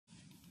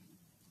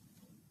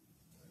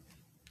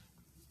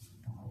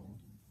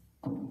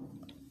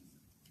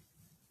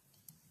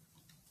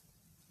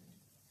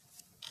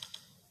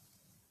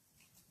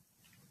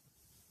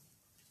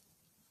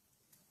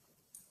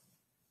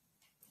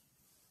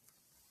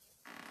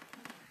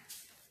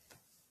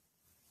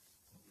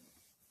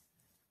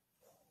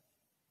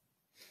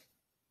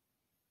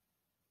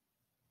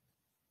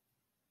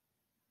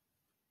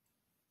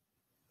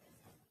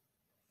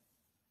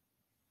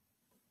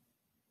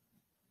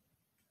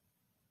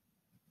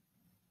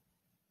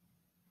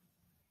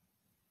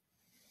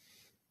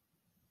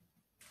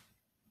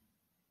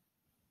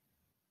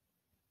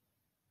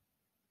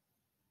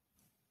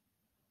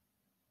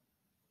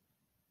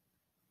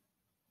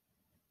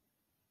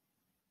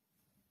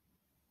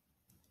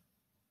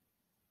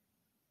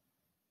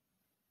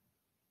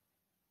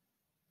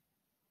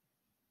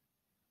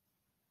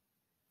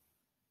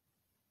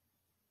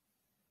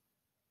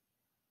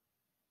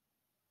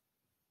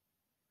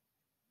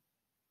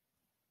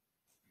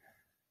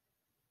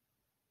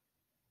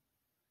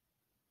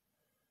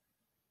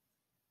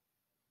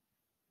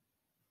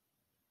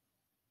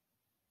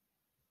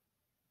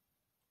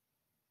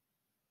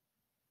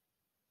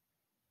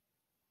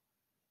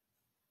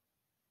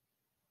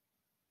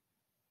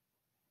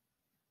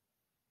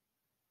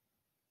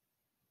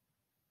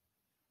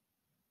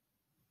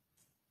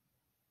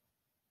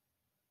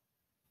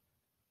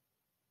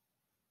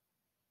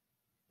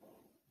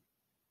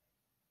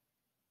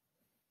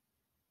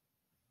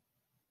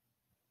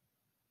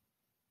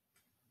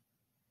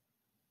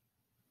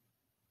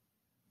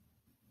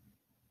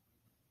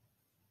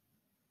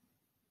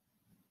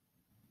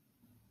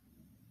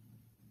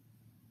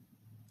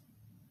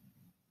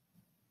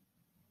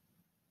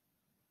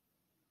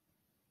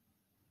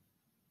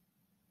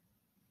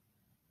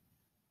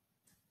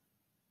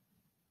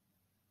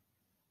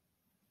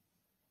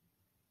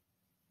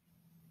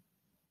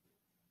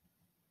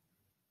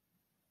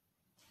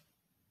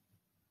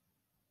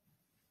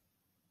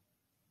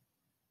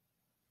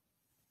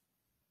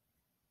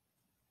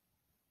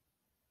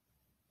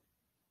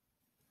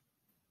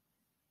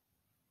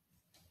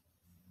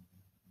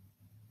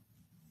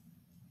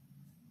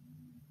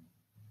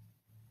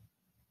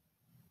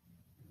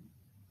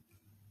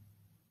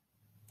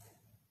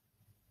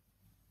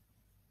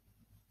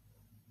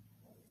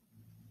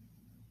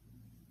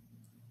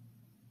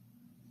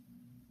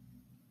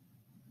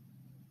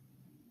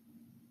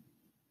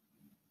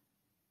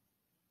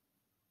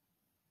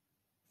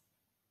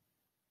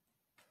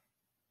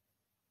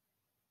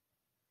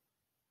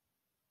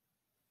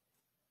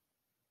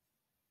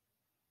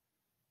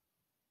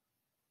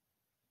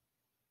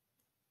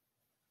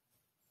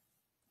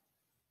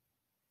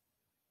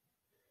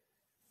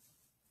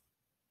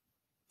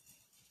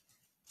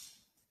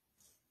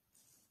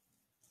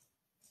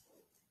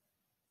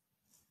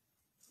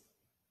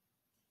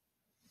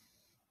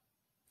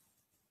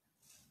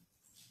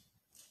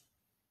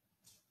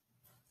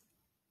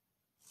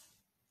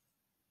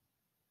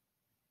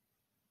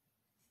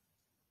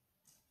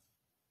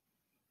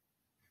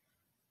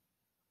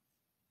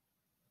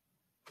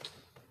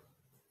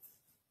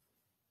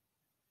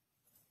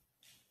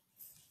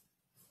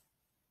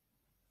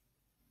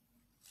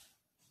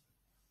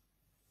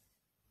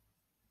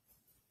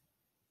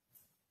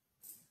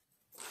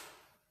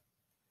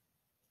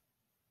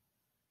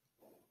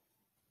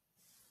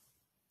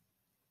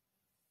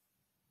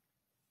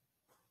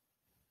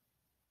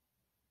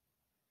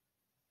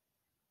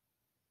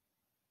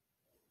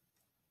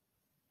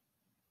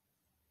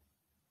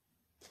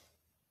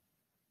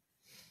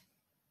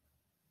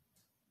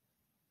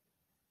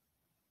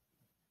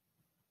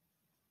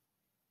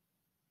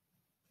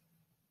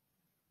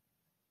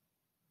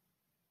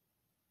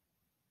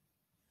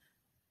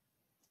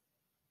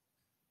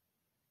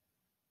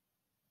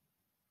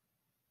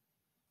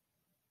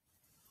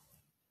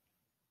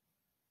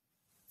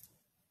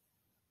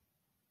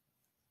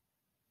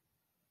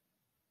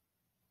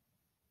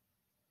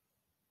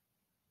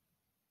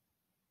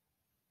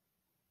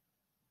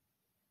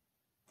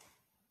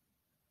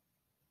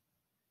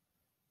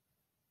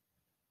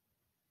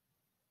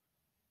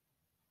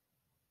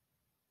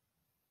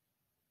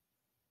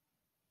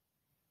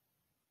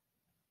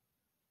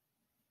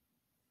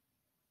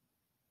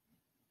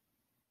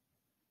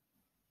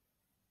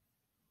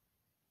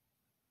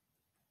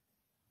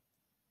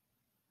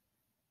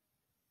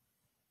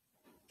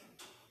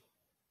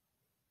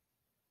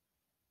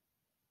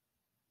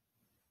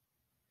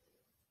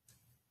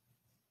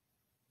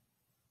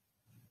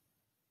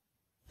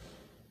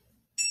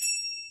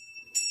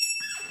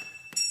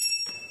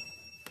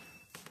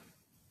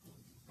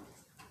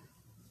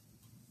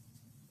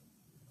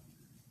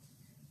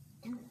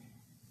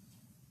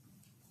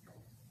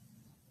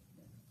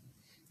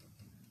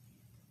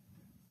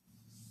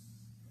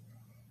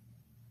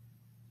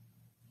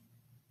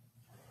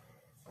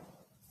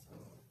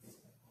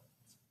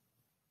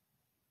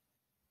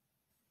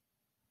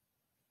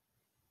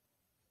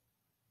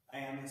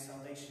am the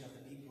salvation of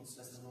the people,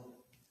 says the Lord.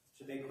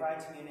 Should they cry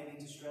to me in any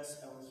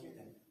distress, I will hear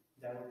them,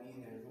 and I will be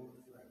their Lord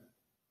forever.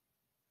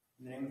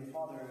 In the name of the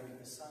Father, and of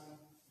the Son,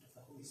 and of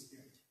the Holy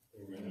Spirit.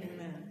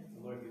 Amen.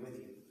 The Lord be with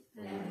you.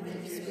 And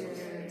with your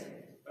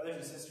spirit. Brothers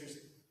and sisters,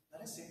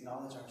 let us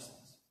acknowledge our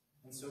sins,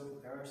 and so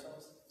prepare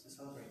ourselves to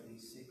celebrate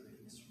these sacred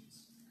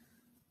mysteries.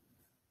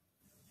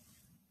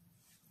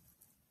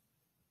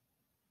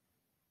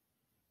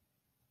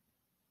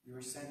 You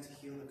were sent to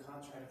heal the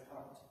contrite of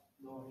heart.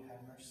 Lord,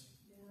 have mercy.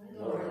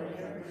 Lord,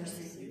 have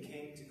mercy. You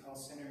came to call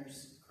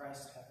sinners.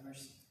 Christ, have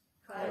mercy.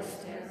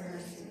 Christ, have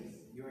mercy.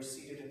 You are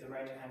seated at the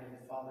right hand of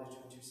the Father to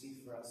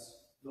intercede for us.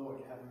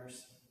 Lord, have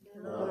mercy.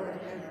 Lord,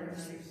 have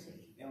mercy.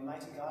 May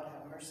Almighty God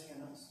have mercy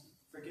on us,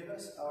 forgive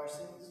us our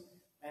sins,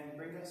 and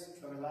bring us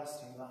to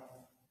everlasting life.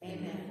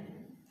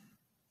 Amen.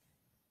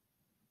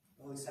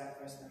 The Holy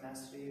Sacrifice of the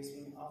Mass today is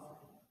being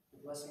offered. The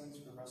blessings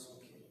for Russell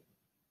Kidd.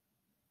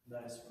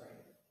 Let us pray.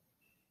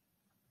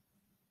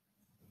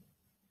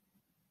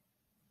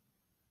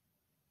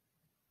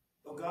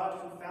 O God,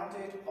 who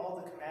founded all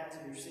the commands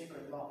of your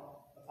sacred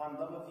law upon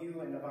love of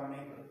you and of our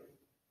neighbor,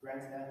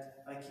 grant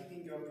that, by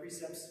keeping your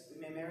precepts, we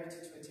may merit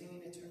to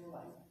attain eternal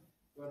life.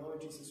 Through our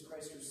Lord Jesus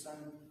Christ, your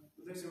Son,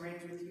 who lives and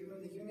reigns with you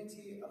in the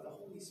unity of the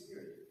Holy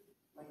Spirit,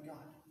 one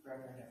God,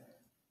 forever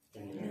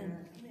and ever.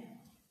 Amen.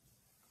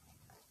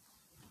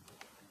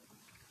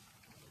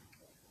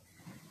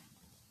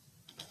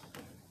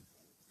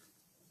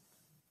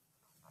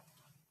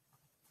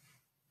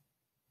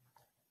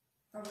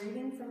 A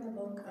reading from the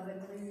book of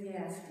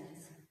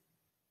Ecclesiastes.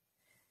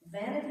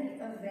 Vanity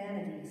of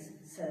vanities,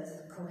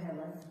 says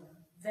Koheleth,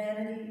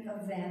 vanity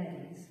of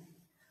vanities.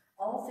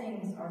 All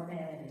things are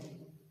vanity.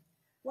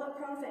 What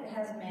profit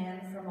has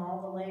man from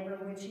all the labor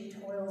which he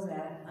toils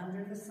at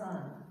under the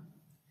sun?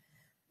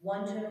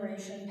 One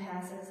generation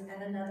passes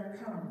and another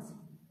comes,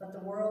 but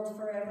the world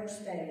forever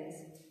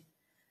stays.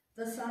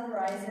 The sun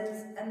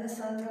rises and the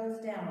sun goes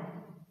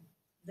down.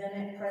 Then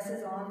it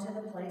presses on to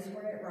the place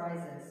where it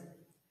rises.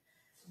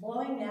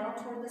 Blowing now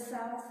toward the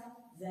south,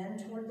 then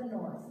toward the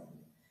north.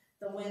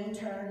 The wind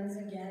turns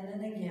again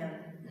and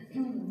again,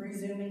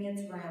 resuming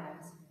its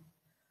rounds.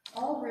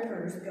 All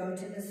rivers go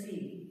to the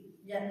sea,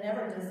 yet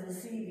never does the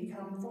sea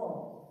become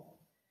full.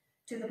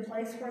 To the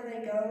place where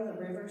they go, the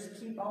rivers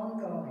keep on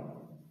going.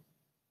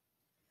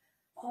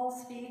 All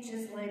speech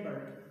is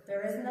labored.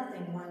 There is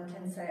nothing one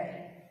can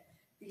say.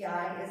 The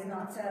eye is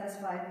not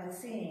satisfied with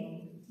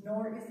seeing,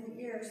 nor is the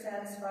ear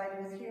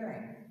satisfied with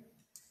hearing.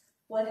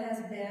 What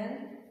has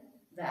been,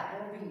 that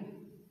will be.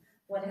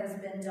 What has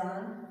been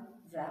done,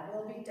 that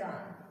will be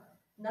done.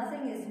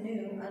 Nothing is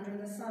new under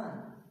the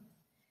sun.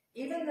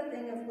 Even the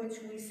thing of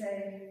which we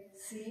say,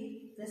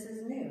 see, this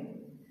is new,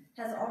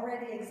 has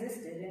already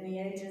existed in the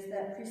ages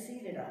that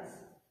preceded us.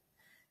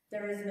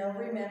 There is no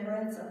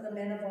remembrance of the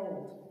men of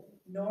old,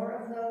 nor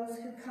of those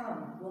who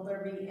come will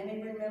there be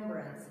any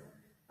remembrance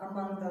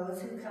among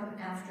those who come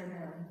after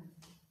him.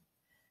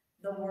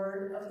 The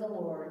word of the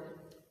Lord.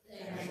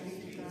 Thanks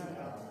be to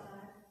God.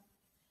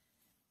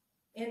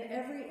 In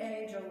every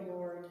age, O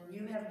Lord,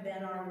 you have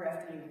been our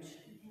refuge.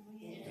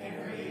 In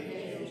every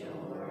age, O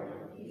Lord,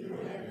 you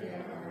have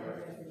been our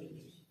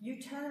refuge.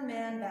 You turn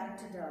man back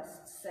to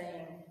dust,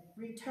 saying,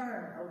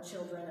 return, O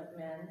children of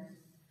men.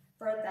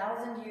 For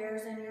 1,000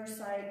 years in your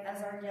sight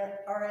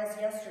are as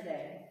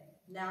yesterday,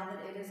 now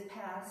that it is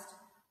past,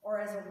 or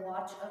as a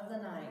watch of the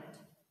night.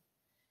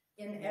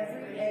 In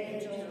every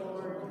age, O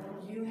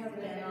Lord, you have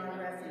been our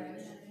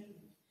refuge.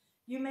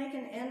 You make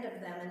an end of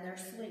them in their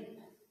sleep.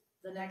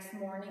 The next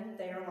morning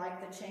they are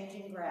like the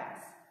changing grass,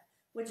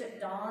 which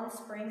at dawn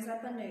springs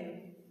up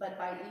anew, but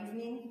by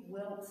evening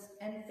wilts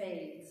and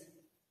fades.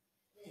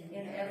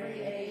 In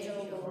every age,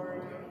 O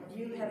Lord,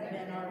 you have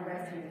been our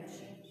refuge.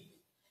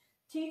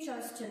 Teach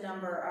us to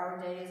number our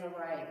days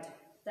aright,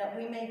 that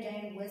we may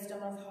gain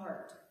wisdom of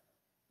heart.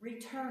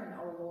 Return,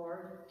 O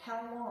Lord,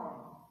 how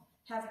long?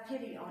 Have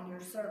pity on your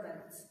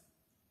servants.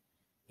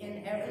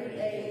 In every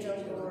age, O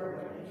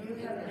Lord, you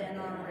have been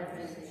our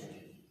refuge.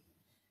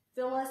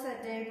 Fill us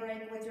at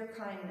daybreak with your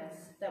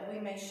kindness, that we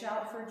may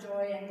shout for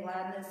joy and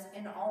gladness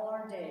in all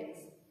our days.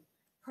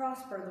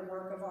 Prosper the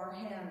work of our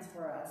hands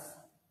for us.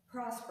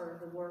 Prosper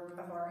the work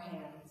of our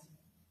hands.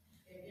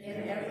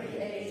 In every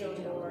age, O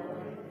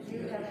Lord,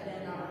 you have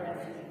been our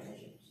refuge.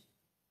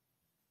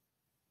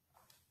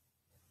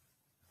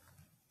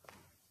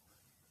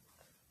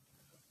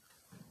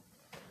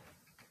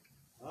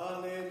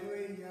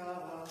 Alleluia,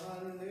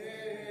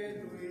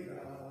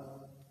 alleluia,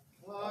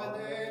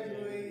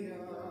 alleluia.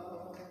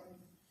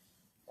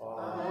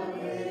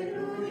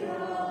 Alleluia,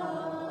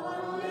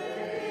 alleluia,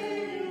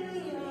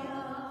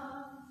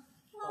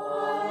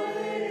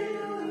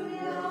 alleluia.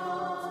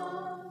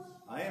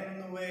 I am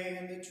the way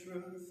and the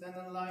truth and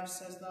the life,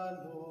 says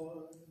the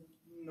Lord.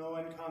 No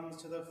one comes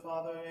to the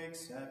Father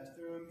except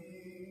through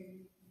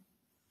me.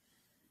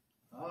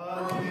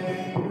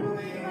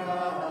 Alleluia,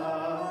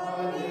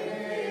 alleluia.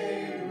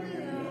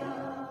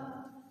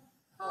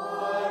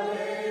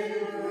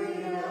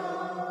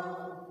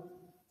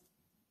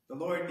 The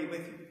Lord be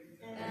with you.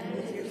 And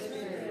with your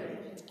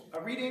spirit.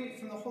 A reading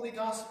from the Holy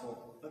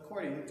Gospel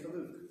according to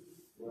Luke.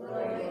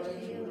 Glory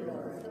to you,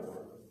 Lord.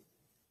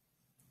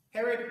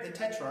 Herod the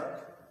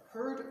Tetrarch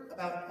heard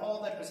about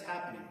all that was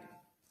happening,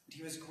 and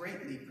he was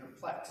greatly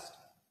perplexed,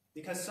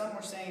 because some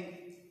were saying,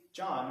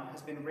 John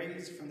has been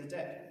raised from the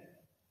dead.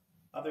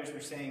 Others were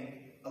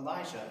saying,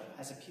 Elijah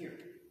has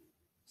appeared.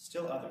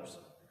 Still others,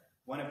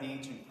 one of the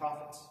ancient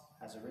prophets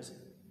has arisen.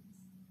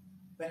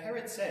 But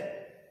Herod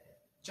said,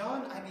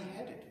 John I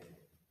beheaded.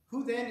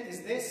 Who then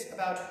is this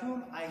about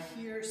whom I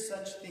hear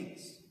such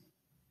things?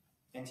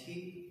 And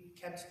he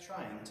kept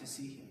trying to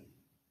see him.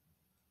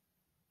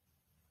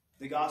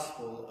 The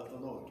Gospel of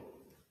the Lord.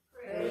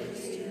 Praise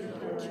to you,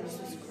 Lord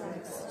Jesus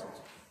Christ.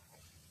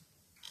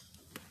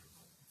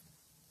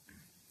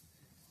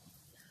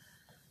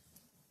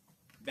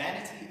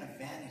 Vanity of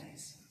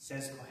vanities,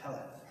 says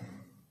Koheleth.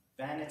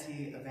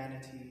 Vanity of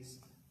vanities,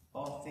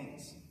 all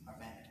things are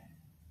vanity.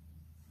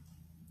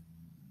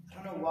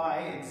 I don't know why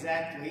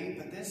exactly,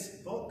 but this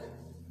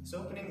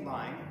opening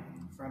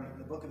line from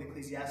the book of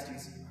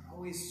Ecclesiastes are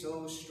always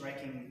so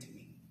striking to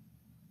me.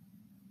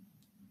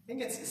 I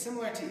think it's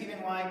similar to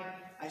even why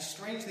I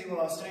strangely, while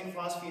I was studying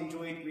philosophy,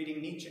 enjoyed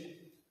reading Nietzsche.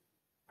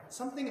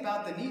 Something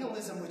about the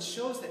nihilism which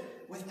shows that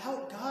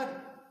without God,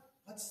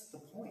 what's the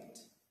point?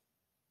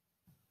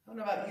 I don't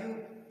know about you,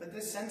 but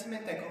this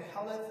sentiment that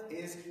Koheleth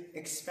is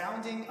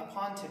expounding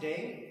upon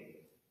today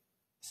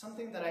is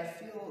something that I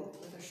feel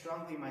rather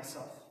strongly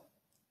myself.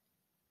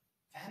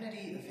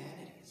 Vanity of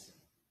vanities.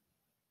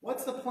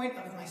 What's the point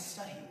of my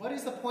study? What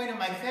is the point of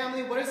my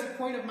family? What is the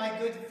point of my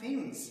good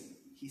things?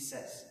 He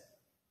says.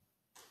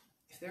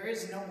 If there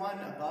is no one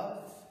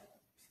above,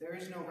 if there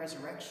is no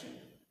resurrection,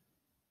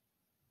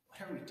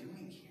 what are we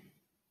doing here?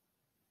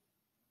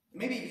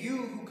 Maybe you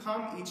who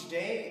come each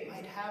day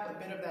might have a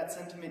bit of that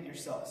sentiment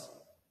yourselves.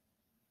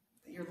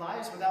 That your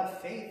lives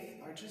without faith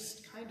are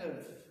just kind of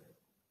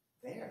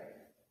there.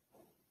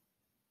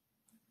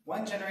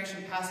 One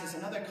generation passes,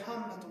 another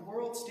comes, but the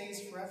world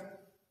stays forever,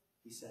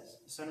 he says.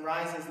 The sun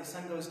rises, the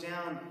sun goes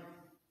down.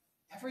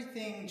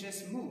 Everything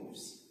just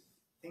moves.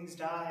 Things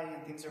die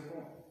and things are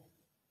born.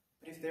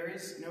 But if there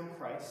is no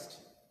Christ,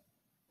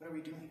 what are we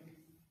doing?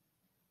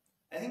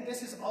 I think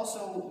this is also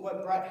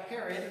what brought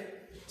Herod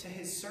to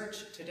his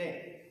search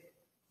today.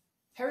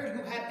 Herod,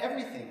 who had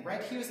everything,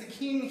 right? He was the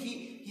king,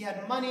 he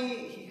had money,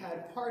 he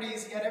had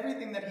parties, he had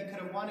everything that he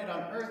could have wanted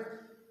on earth,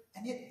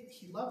 and yet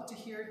he loved to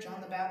hear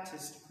John the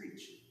Baptist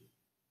preach.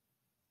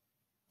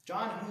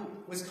 John,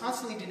 who was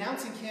constantly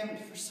denouncing him,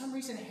 for some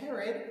reason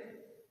Herod,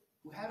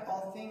 who had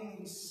all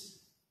things,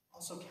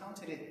 also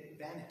counted it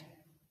vanity.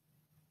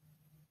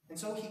 And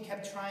so he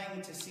kept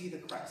trying to see the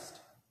Christ.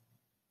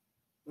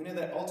 We know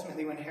that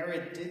ultimately when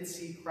Herod did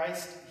see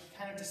Christ, he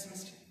kind of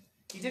dismissed him.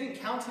 He didn't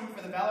count him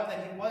for the valor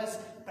that he was,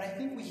 but I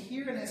think we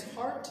hear in his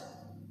heart,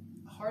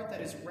 a heart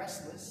that is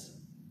restless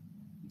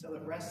until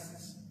it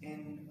rests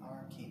in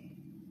our King.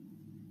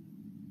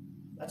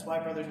 That's why,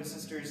 brothers and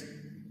sisters,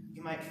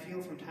 you might feel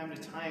from time to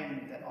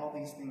time that all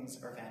these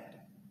things are vanity.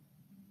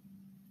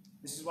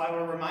 This is why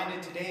we're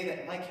reminded today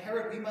that, like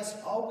Herod, we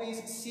must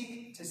always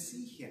seek to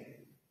see him,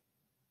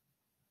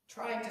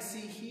 trying to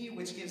see he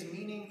which gives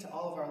meaning to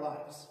all of our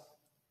lives.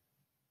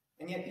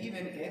 And yet,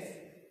 even if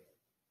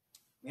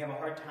we have a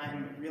hard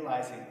time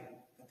realizing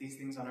that these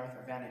things on earth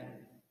are vanity,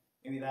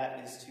 maybe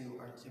that is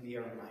to be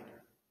a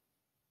reminder.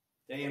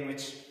 A day in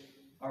which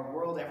our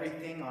world,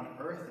 everything on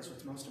earth is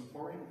what's most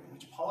important, in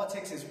which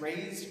politics is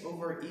raised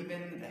over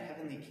even the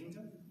heavenly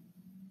kingdom.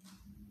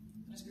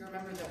 Let us be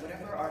remembered that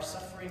whatever our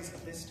sufferings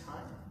of this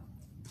time,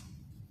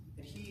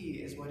 that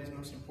he is what is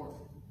most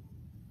important.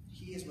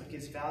 He is what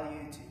gives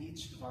value to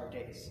each of our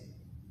days.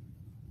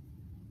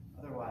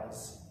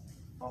 Otherwise,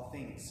 all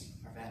things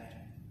are vanity.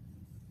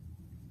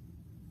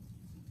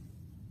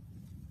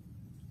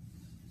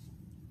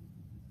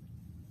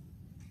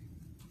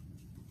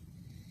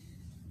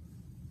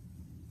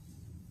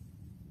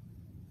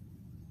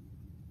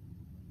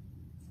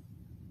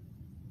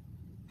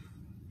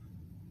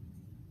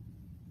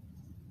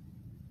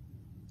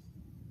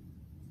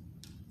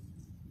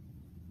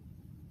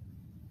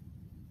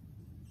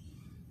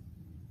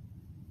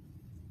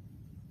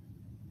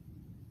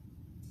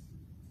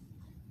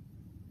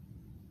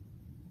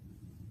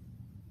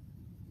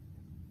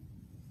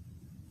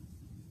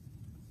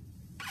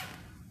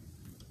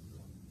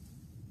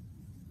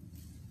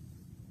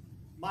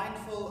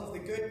 Mindful of the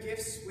good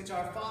gifts which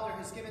our Father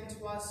has given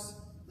to us,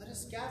 let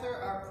us gather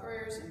our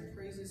prayers and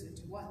praises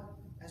into one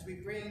as we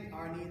bring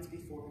our needs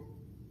before him.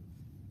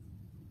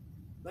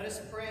 Let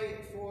us pray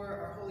for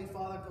our Holy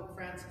Father, Pope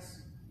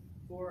Francis,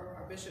 for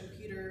our Bishop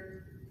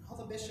Peter, and all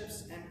the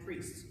bishops and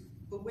priests,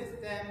 who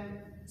with them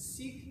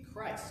seek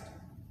Christ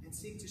and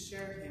seek to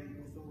share him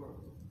with the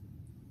world.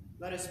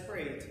 Let us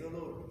pray to the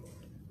Lord.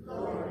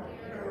 Lord,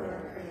 hear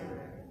our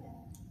prayer.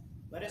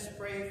 Let us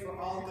pray for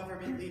all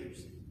government leaders,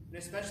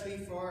 and especially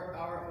for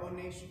our own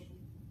nation,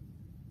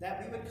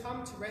 that we would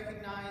come to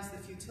recognize the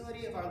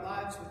futility of our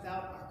lives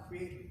without our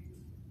Creator,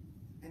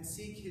 and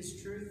seek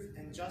his truth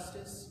and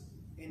justice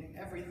in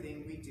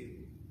everything we do.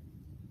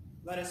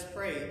 Let us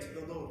pray to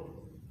the Lord.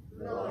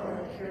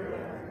 Lord, hear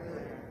our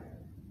prayer.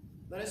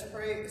 Let us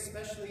pray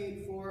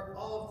especially for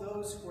all of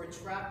those who are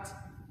trapped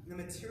in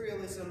the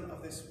materialism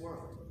of this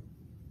world,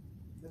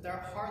 that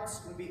their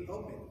hearts would be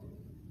opened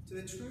to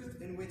the truth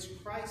in which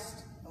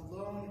Christ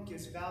alone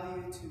gives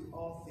value to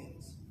all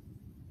things.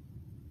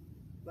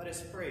 Let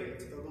us pray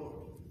to the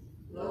Lord.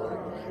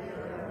 Lord, hear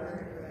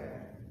our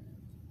prayer.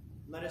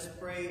 Let us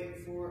pray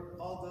for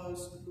all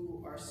those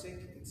who are sick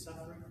and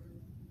suffering,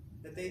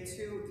 that they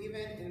too,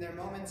 even in their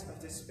moments of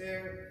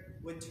despair,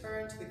 would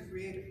turn to the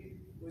Creator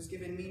who has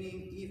given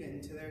meaning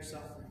even to their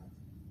suffering.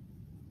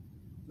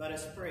 Let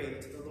us pray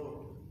to the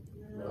Lord.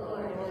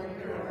 Lord,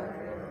 hear our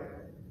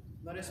prayer.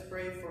 Let us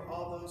pray for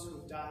all those who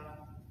have died,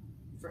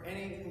 for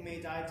any who may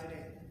die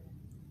today,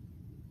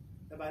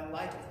 that by the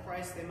light of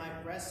Christ they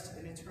might rest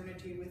in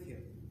eternity with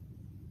Him.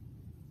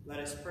 Let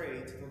us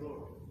pray to the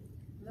Lord.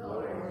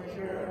 Lord,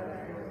 hear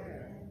our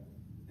prayer.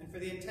 And for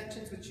the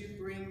intentions which you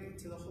bring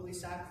to the holy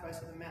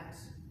sacrifice of the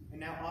Mass, and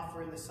now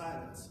offer in the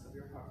silence of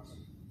your hearts.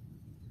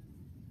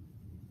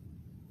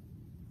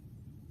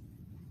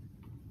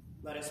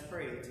 Let us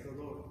pray to the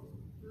Lord.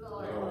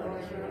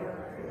 Lord, hear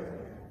our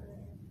prayer.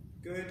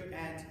 Good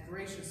and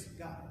gracious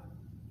God,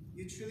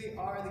 you truly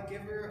are the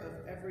giver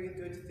of every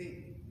good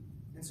thing,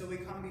 and so we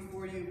come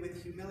before you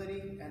with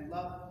humility and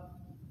love,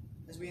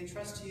 as we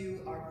entrust to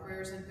you our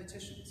prayers and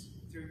petitions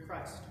through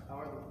Christ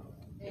our Lord.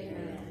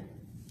 Amen.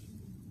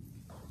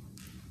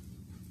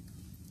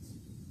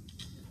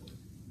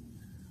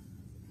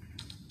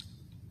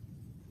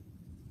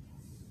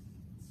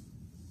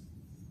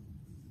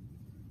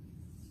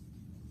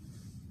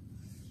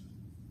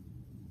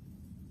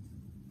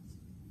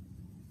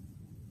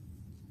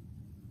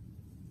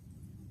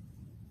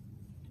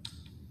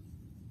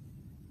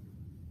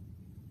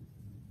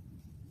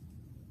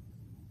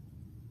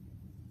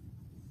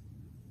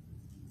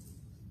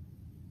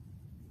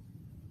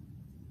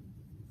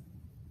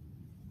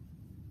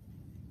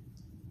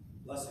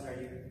 Blessed are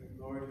you,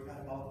 Lord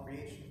God of all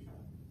creation,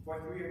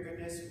 for through your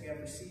goodness we have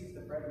received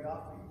the bread we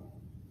offer you,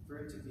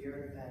 fruit of the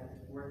earth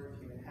and work of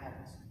human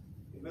hands.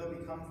 It will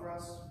become for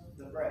us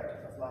the bread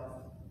of life.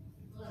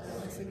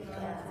 Blessed be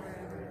God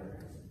forever.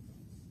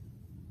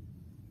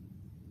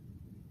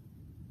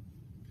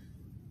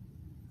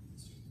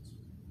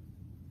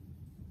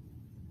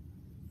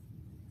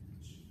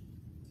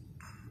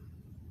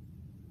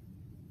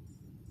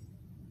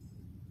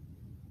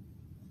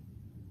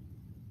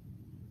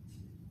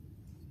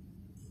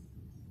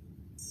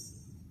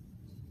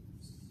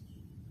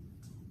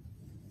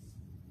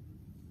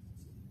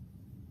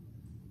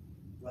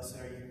 Blessed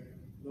are you,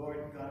 Lord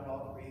God of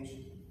all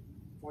creation,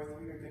 for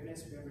through your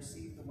goodness we have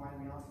received the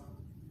wine we offer,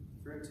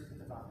 fruit of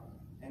the vine,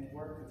 and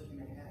work of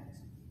human hands.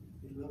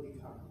 It will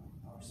become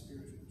our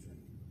spiritual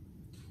drink.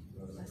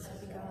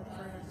 Blessed be God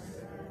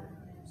forever.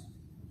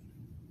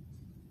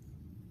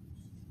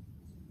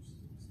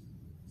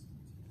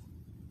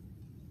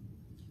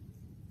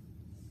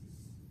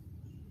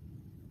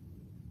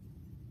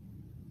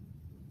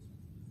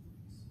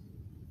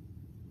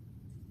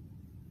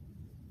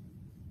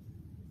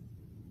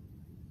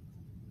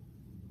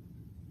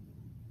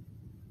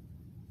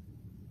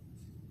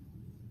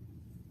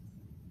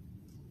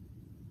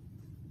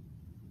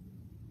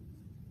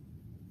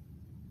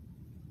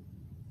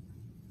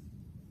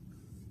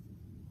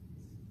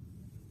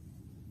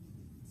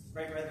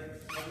 Pray, brethren,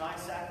 that my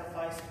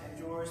sacrifice and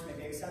yours may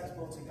be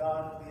acceptable to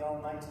God, the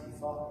Almighty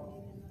Father.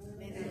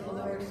 May the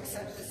Lord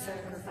accept the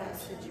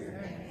sacrifice at your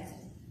hands,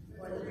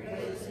 for the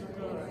praise and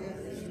glory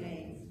of his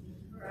name,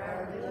 for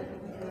our good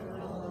and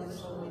good of all his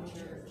holy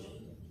church.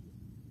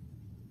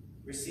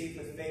 Receive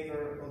with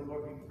favor, O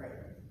Lord, we pray,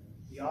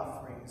 the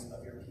offerings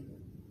of your people,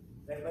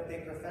 that what they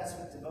profess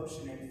with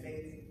devotion and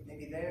faith may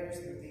be theirs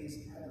through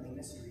these heavenly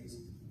mysteries,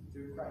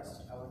 through Christ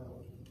our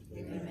Lord.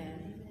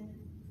 Amen.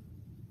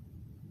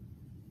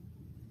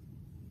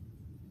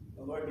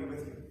 The Lord be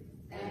with you.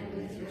 And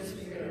with your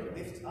spirit,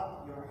 Lift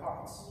up your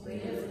hearts. we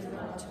lift them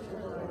up to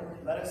the Lord.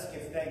 Let us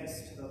give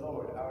thanks to the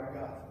Lord our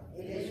God.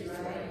 It is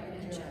right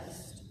and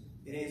just.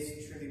 It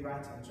is truly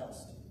right and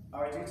just,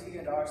 our duty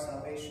and our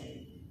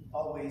salvation,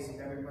 always and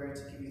everywhere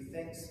to give you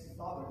thanks,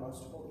 Father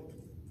most holy,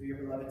 through your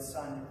beloved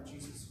Son,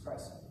 Jesus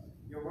Christ,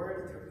 your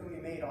word through whom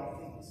you made all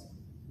things,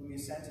 whom you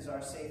sent as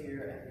our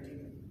Savior and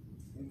Redeemer,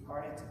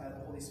 incarnate by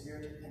the Holy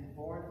Spirit and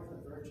born of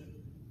the Virgin,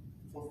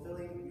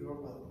 fulfilling your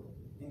will,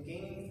 and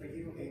gaining for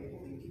you a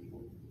holy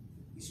people.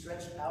 He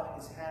stretched out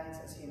his hands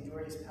as he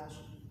endured his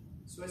passion,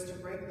 so as to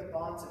break the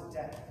bonds of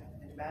death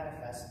and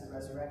manifest the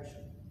resurrection.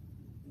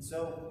 And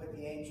so, with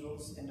the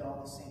angels and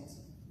all the saints,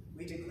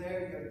 we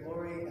declare your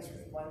glory as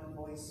with one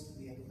voice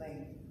we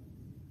acclaim.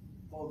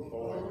 Holy,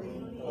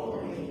 Holy,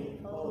 holy,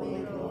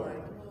 holy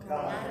Lord,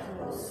 God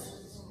of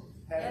hosts,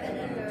 heaven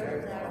and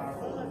earth are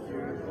full of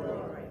your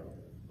glory.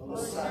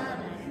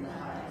 Hosanna in the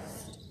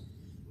highest.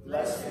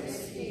 Blessed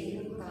is he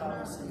who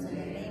comes in the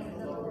name of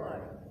the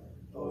Lord.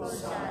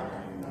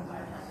 Hosanna in the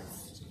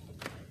highest.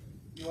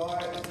 You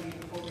are indeed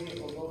holy,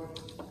 O Lord,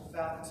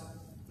 fount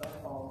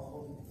of all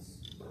holiness.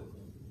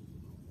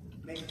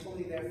 Make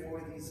holy,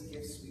 therefore, these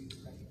gifts, we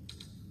pray,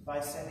 by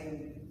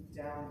sending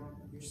down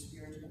your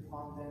Spirit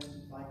upon them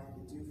like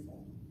the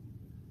dewfall,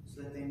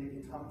 so that they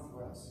may become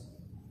for us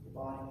the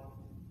body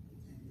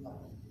and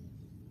blood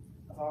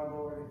of our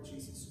Lord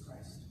Jesus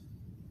Christ.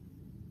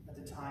 At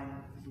the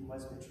time he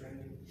was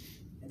betrayed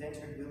and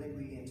entered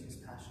willingly into his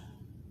passion,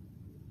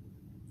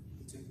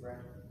 he took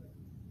bread,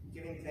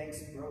 giving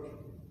thanks, broke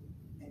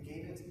it, and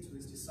gave it to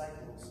his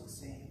disciples,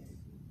 saying,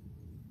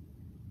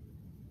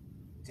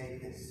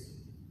 "Take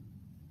this,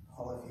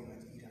 all of you,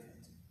 and eat of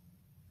it,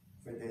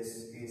 for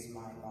this is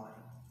my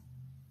body,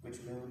 which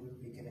will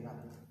be given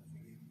up for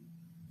you."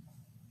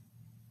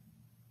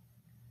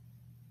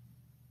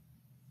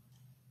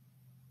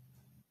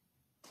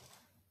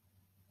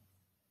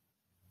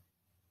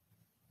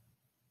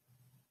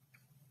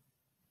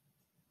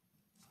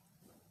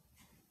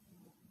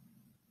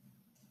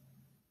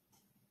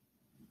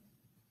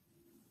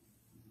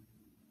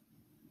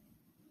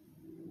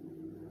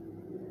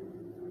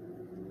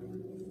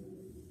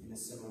 In a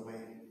similar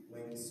way,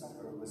 when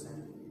supper was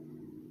ended,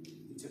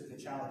 he took the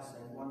chalice,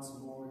 and once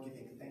more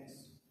giving thanks,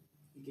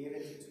 he gave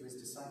it to his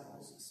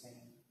disciples,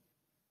 saying,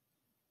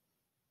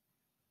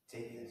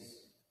 "Take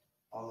this,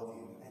 all of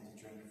you, and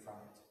drink from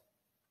it,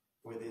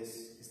 for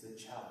this is the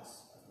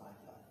chalice of my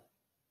blood,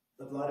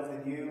 the blood of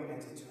the new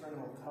and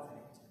eternal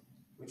covenant,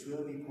 which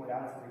will be poured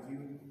out for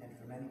you and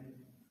for many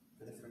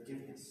for the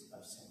forgiveness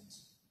of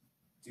sins.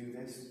 Do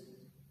this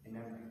in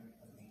memory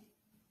of me."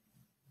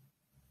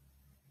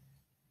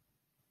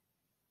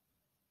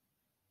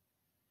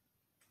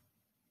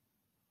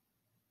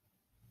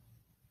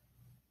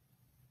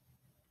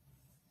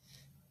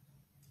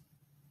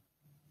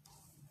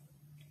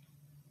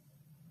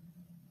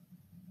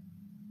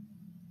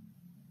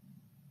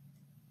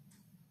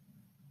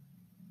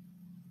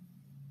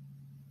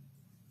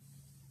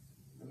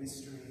 The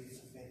mystery of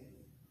faith.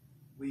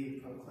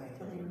 We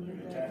proclaim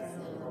the death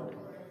of the Lord,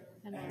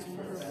 and and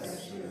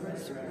profess your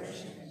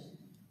resurrection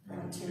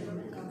until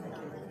you come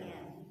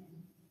again.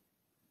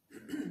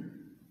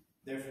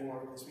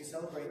 Therefore, as we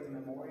celebrate the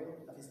memorial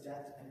of his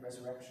death and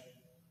resurrection,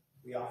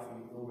 we offer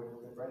you,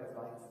 Lord, the bread of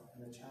life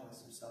and the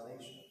chalice of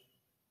salvation,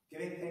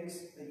 giving thanks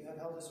that you have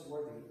held us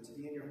worthy to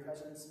be in your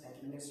presence and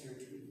to minister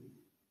to you.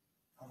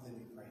 Humbly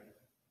we pray,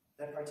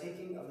 that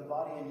partaking of the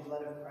body and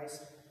blood of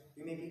Christ,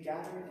 we may be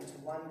gathered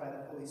into one by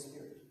the Holy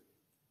Spirit.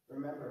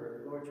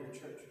 Remember, Lord, your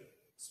church,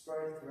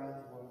 spread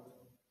throughout the world,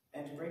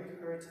 and bring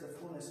her to the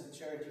fullness of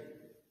charity,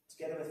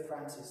 together with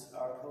Francis,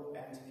 our Pope,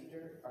 and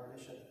Peter, our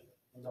Bishop,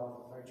 and all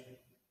the clergy.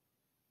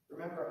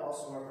 Remember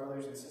also our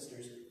brothers and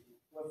sisters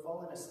who have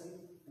fallen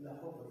asleep in the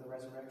hope of the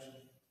resurrection,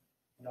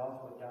 and all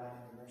who have died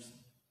in your mercy.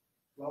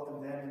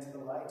 Welcome them into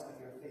the light of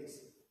your face.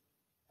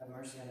 Have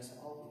mercy on us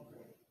all, we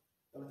pray,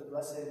 that with the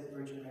Blessed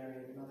Virgin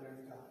Mary, Mother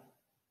of God,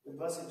 with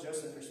blessed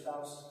Joseph, her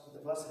spouse, with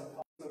the blessed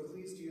apostles who have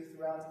pleased you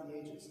throughout the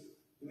ages,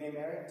 we may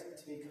merit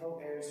to be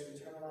co-heirs to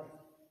eternal life,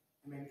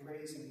 and may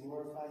praise and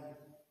glorify you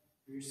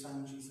through your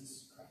Son,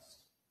 Jesus Christ.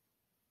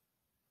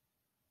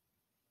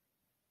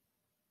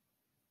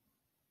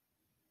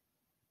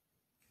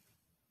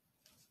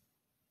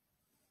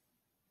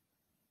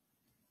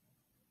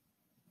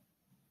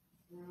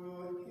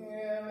 Through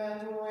him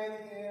and with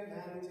him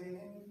and in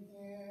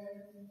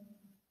him,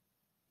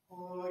 O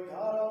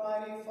God,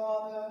 Almighty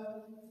Father,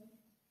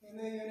 in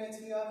the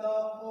unity of the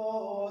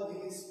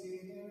Holy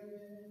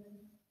Spirit,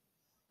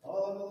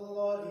 all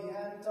glory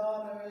and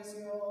honor is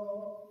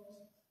yours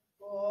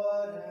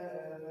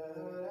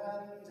forever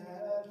and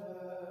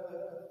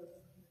ever.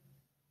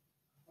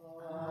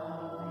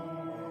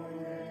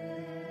 Amen.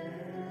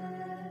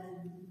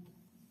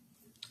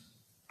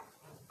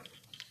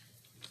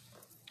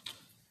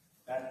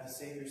 At the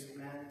Savior's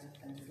command,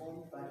 and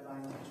formed by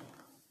divine nature,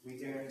 we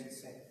dare to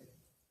say,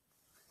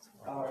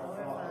 Our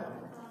Father,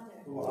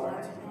 who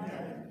art in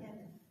heaven,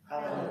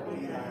 hallowed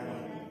be thy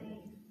name.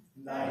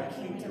 Thy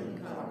kingdom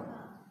come,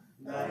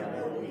 thy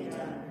will be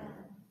done,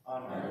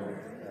 on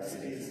earth as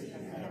it is in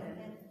heaven.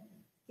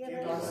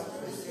 Give us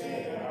this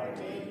day our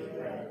daily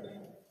bread,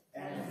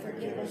 and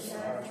forgive us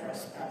our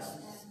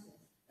trespasses,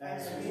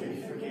 as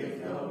we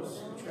forgive those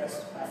who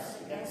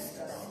trespass against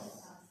us.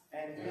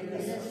 And lead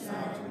us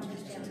not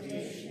into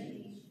temptation,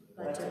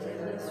 but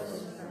deliver us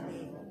from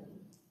evil.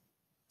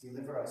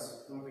 Deliver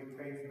us, Lord, we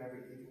pray, from every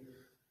evil.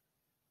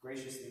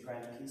 Graciously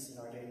grant peace in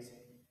our days,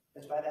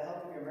 that by the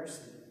help of your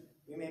mercy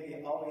we may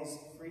be always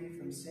free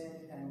from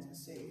sin and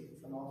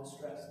saved from all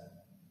distress,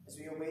 as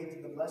we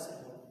await the blessed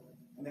hope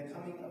and the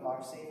coming of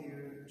our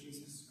Savior,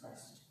 Jesus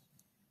Christ.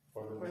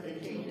 For the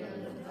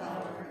kingdom, the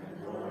power, and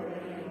the glory,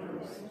 and the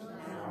mercy,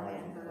 now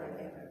and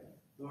forever.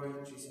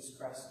 Lord Jesus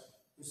Christ,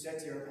 who said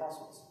to your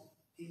apostles,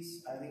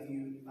 Peace I leave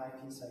you, my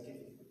peace I give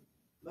you.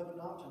 Look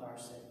not on our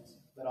sins,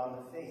 but on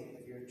the faith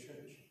of your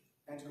church,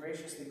 and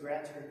graciously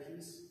grant her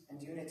peace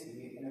and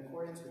unity in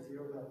accordance with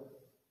your will,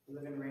 who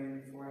live and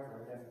reign forever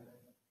and ever.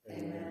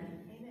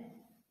 Amen.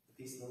 The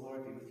peace of the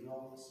Lord be with you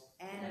always.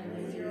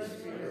 And with your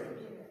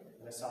spirit.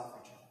 Let us offer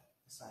each other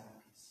a sign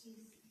of peace.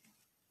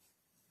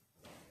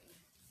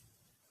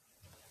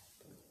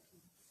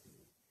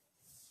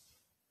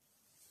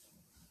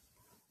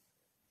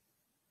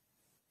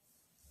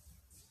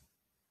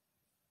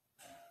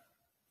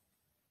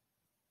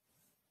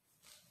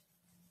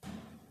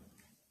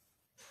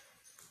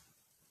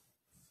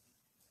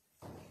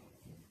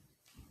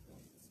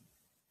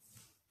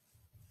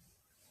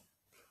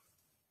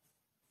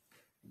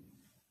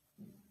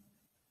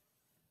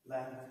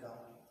 Lamb of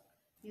God,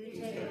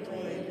 you take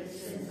away the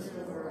sins of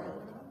the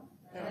world.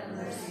 Have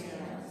mercy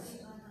on us.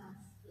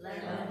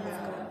 Lamb of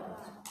God,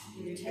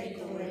 you take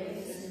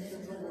away the sins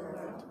of the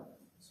world.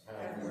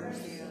 Have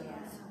mercy on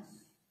us.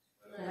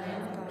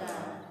 Lamb of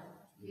God,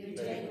 you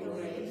take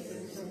away the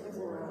sins of the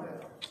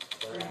world.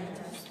 Grant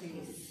us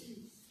peace.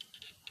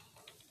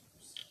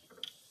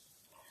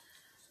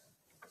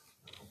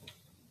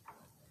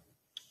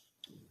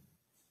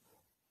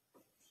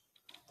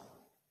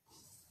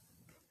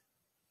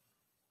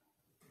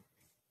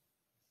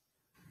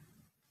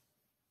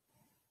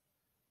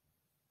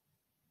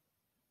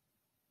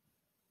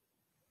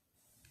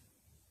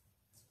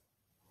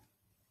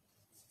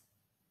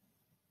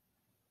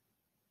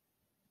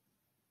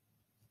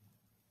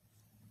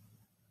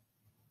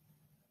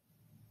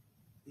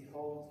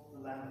 Behold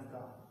the Lamb of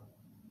God.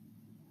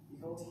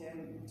 Behold him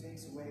who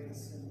takes away the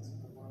sins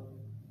of the world.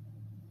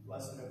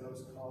 Blessed are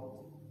those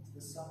called to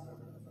the supper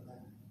of the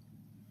Lamb.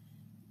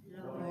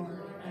 Lord,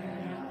 I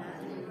am not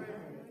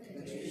worthy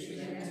that you should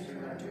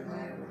enter under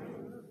my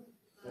roof,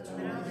 but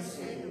only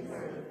say the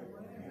word,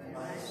 and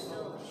my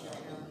soul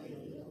shall be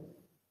healed.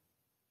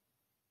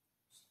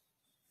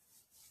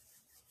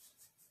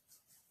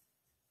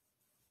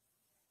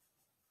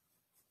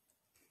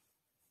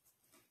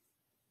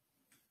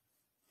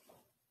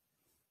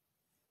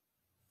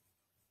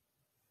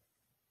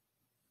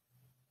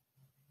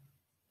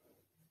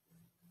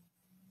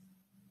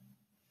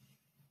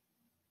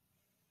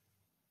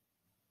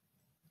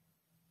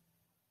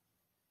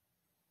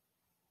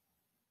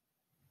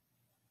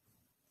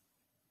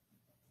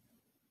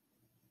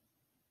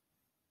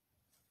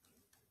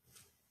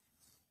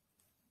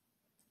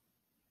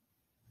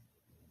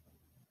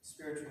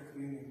 Spiritual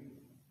communion.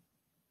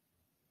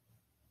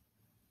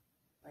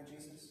 My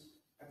Jesus,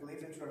 I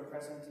believe that you are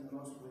present in the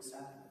most holy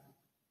sacrament.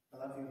 I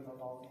love you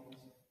above all things,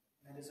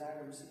 and I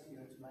desire to receive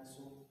you into my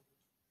soul.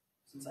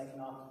 Since I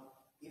cannot,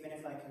 even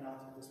if I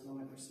cannot at this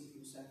moment receive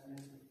you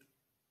sacramentally,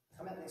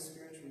 come at least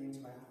spiritually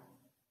into my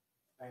heart.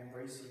 I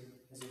embrace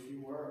you as if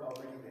you were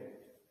already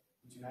there,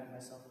 and unite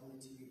myself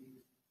fully to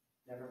you.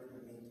 Never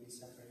permit me to be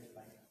separated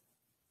by you.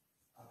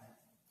 Amen.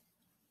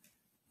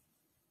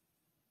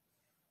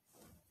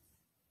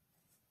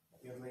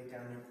 You have laid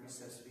down your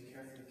precepts to be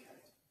carefully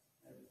kept.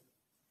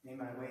 May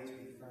my way to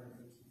be firm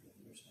in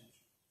keeping your statutes.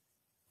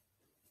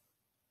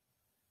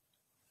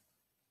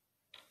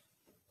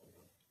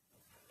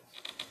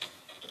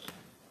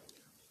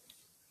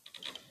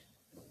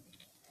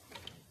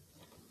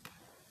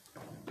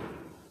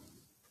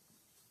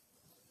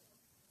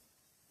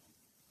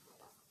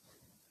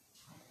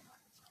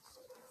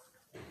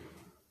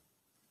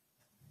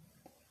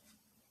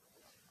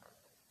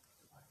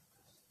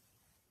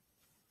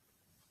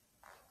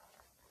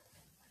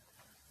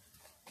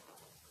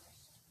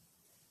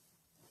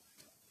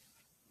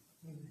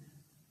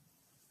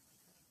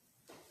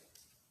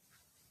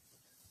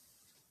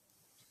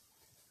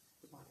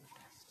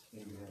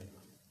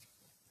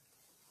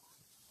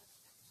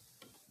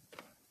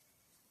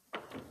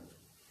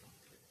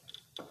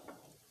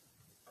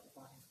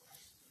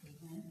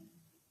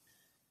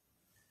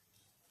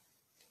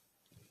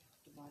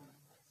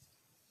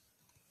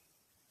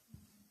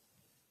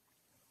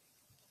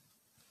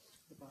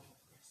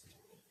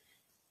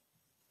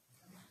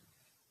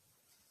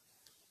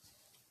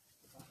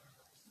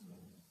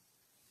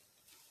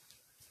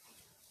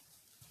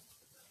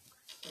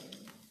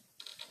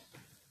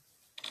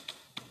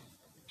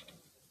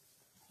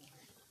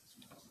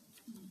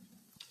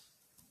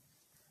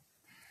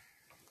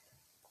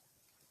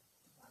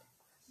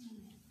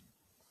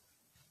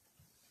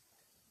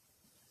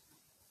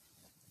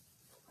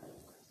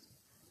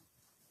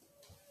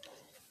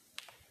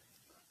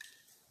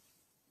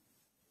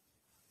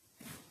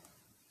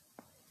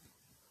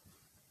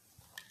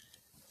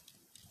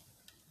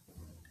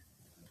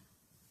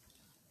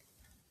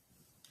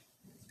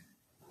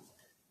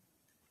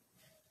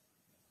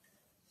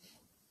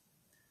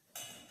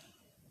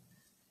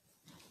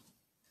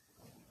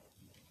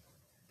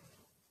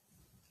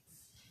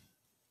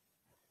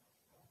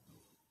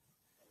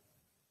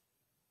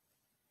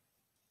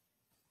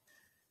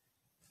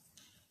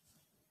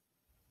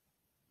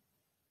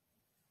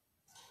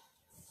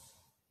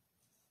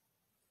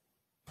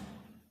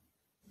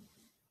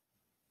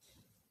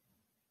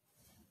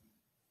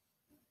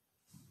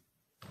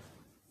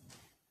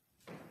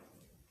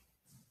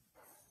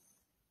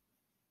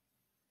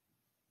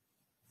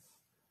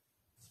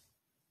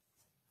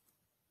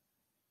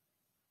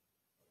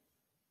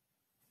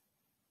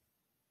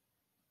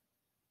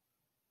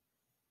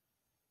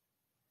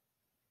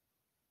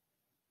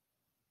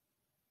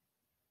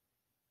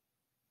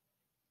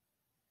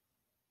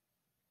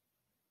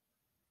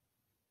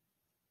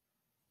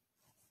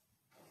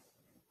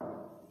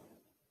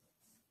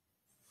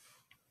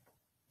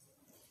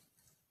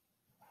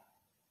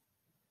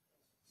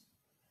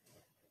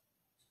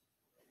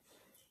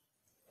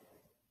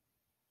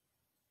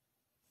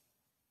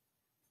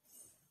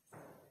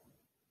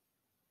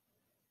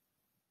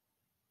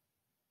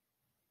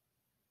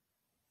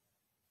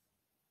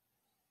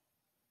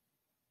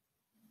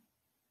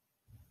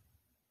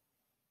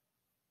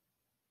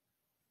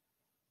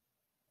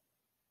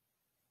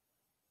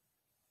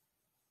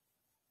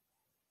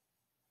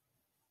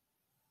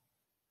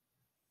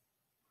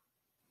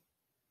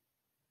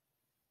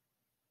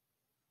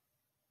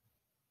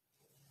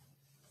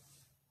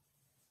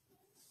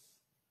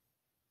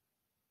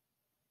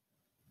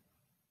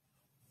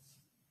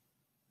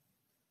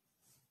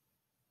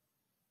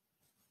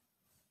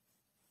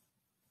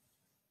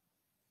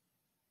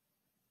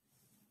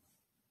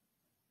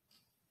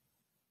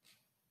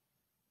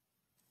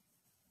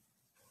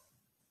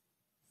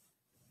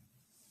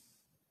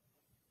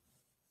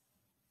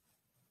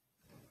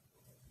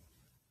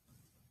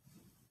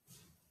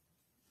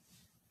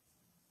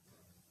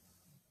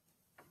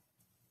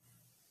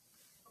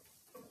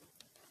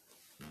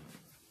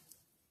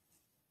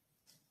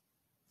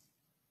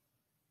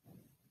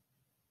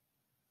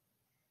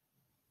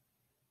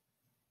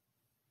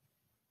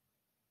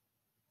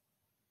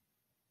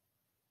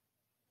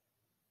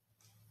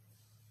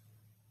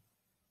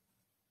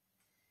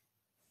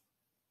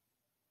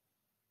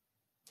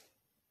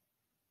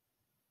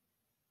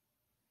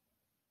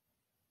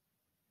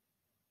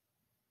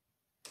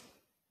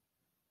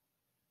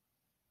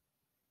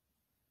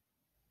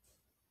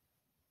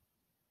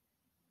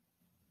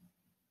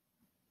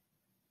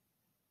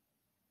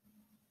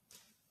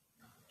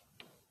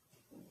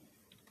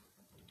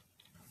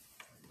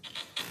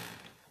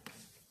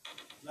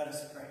 Let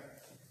us pray.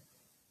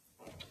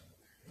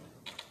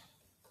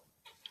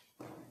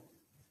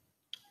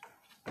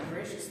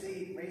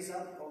 Graciously raise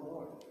up, O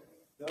Lord,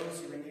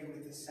 those you renew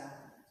with the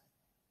sacrament,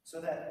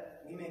 so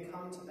that we may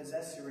come to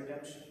possess your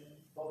redemption,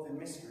 both in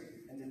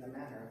mystery and in the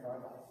manner of our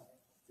life,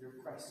 through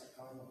Christ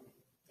our Lord.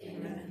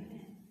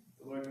 Amen.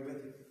 The Lord be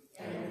with you.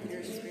 And with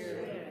your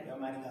spirit. The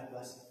Almighty God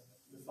bless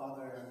you, the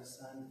Father, and the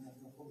Son,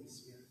 and the Holy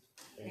Spirit.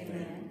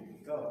 Amen.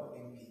 Go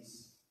in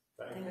peace.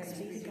 Thanks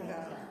be to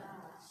God.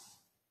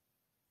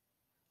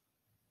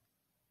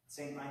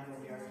 Saint Michael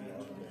the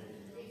Archangel,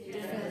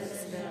 Defend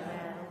us in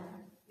battle.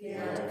 Be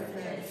our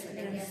defense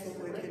against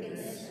the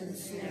wickedness and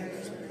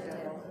snares of the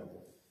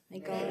devil.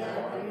 May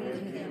God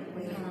rebuke him,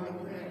 we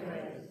humbly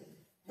pray.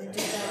 And do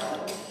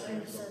thou, O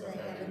Prince of the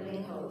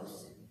heavenly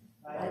host,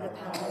 by the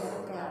power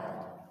of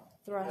God,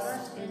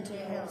 thrust into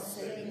hell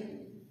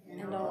Satan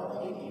and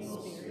all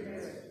evil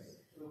spirits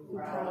who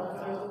prowl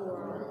through the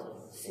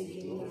world,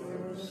 seeking the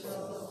ruin of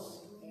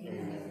souls.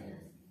 Amen.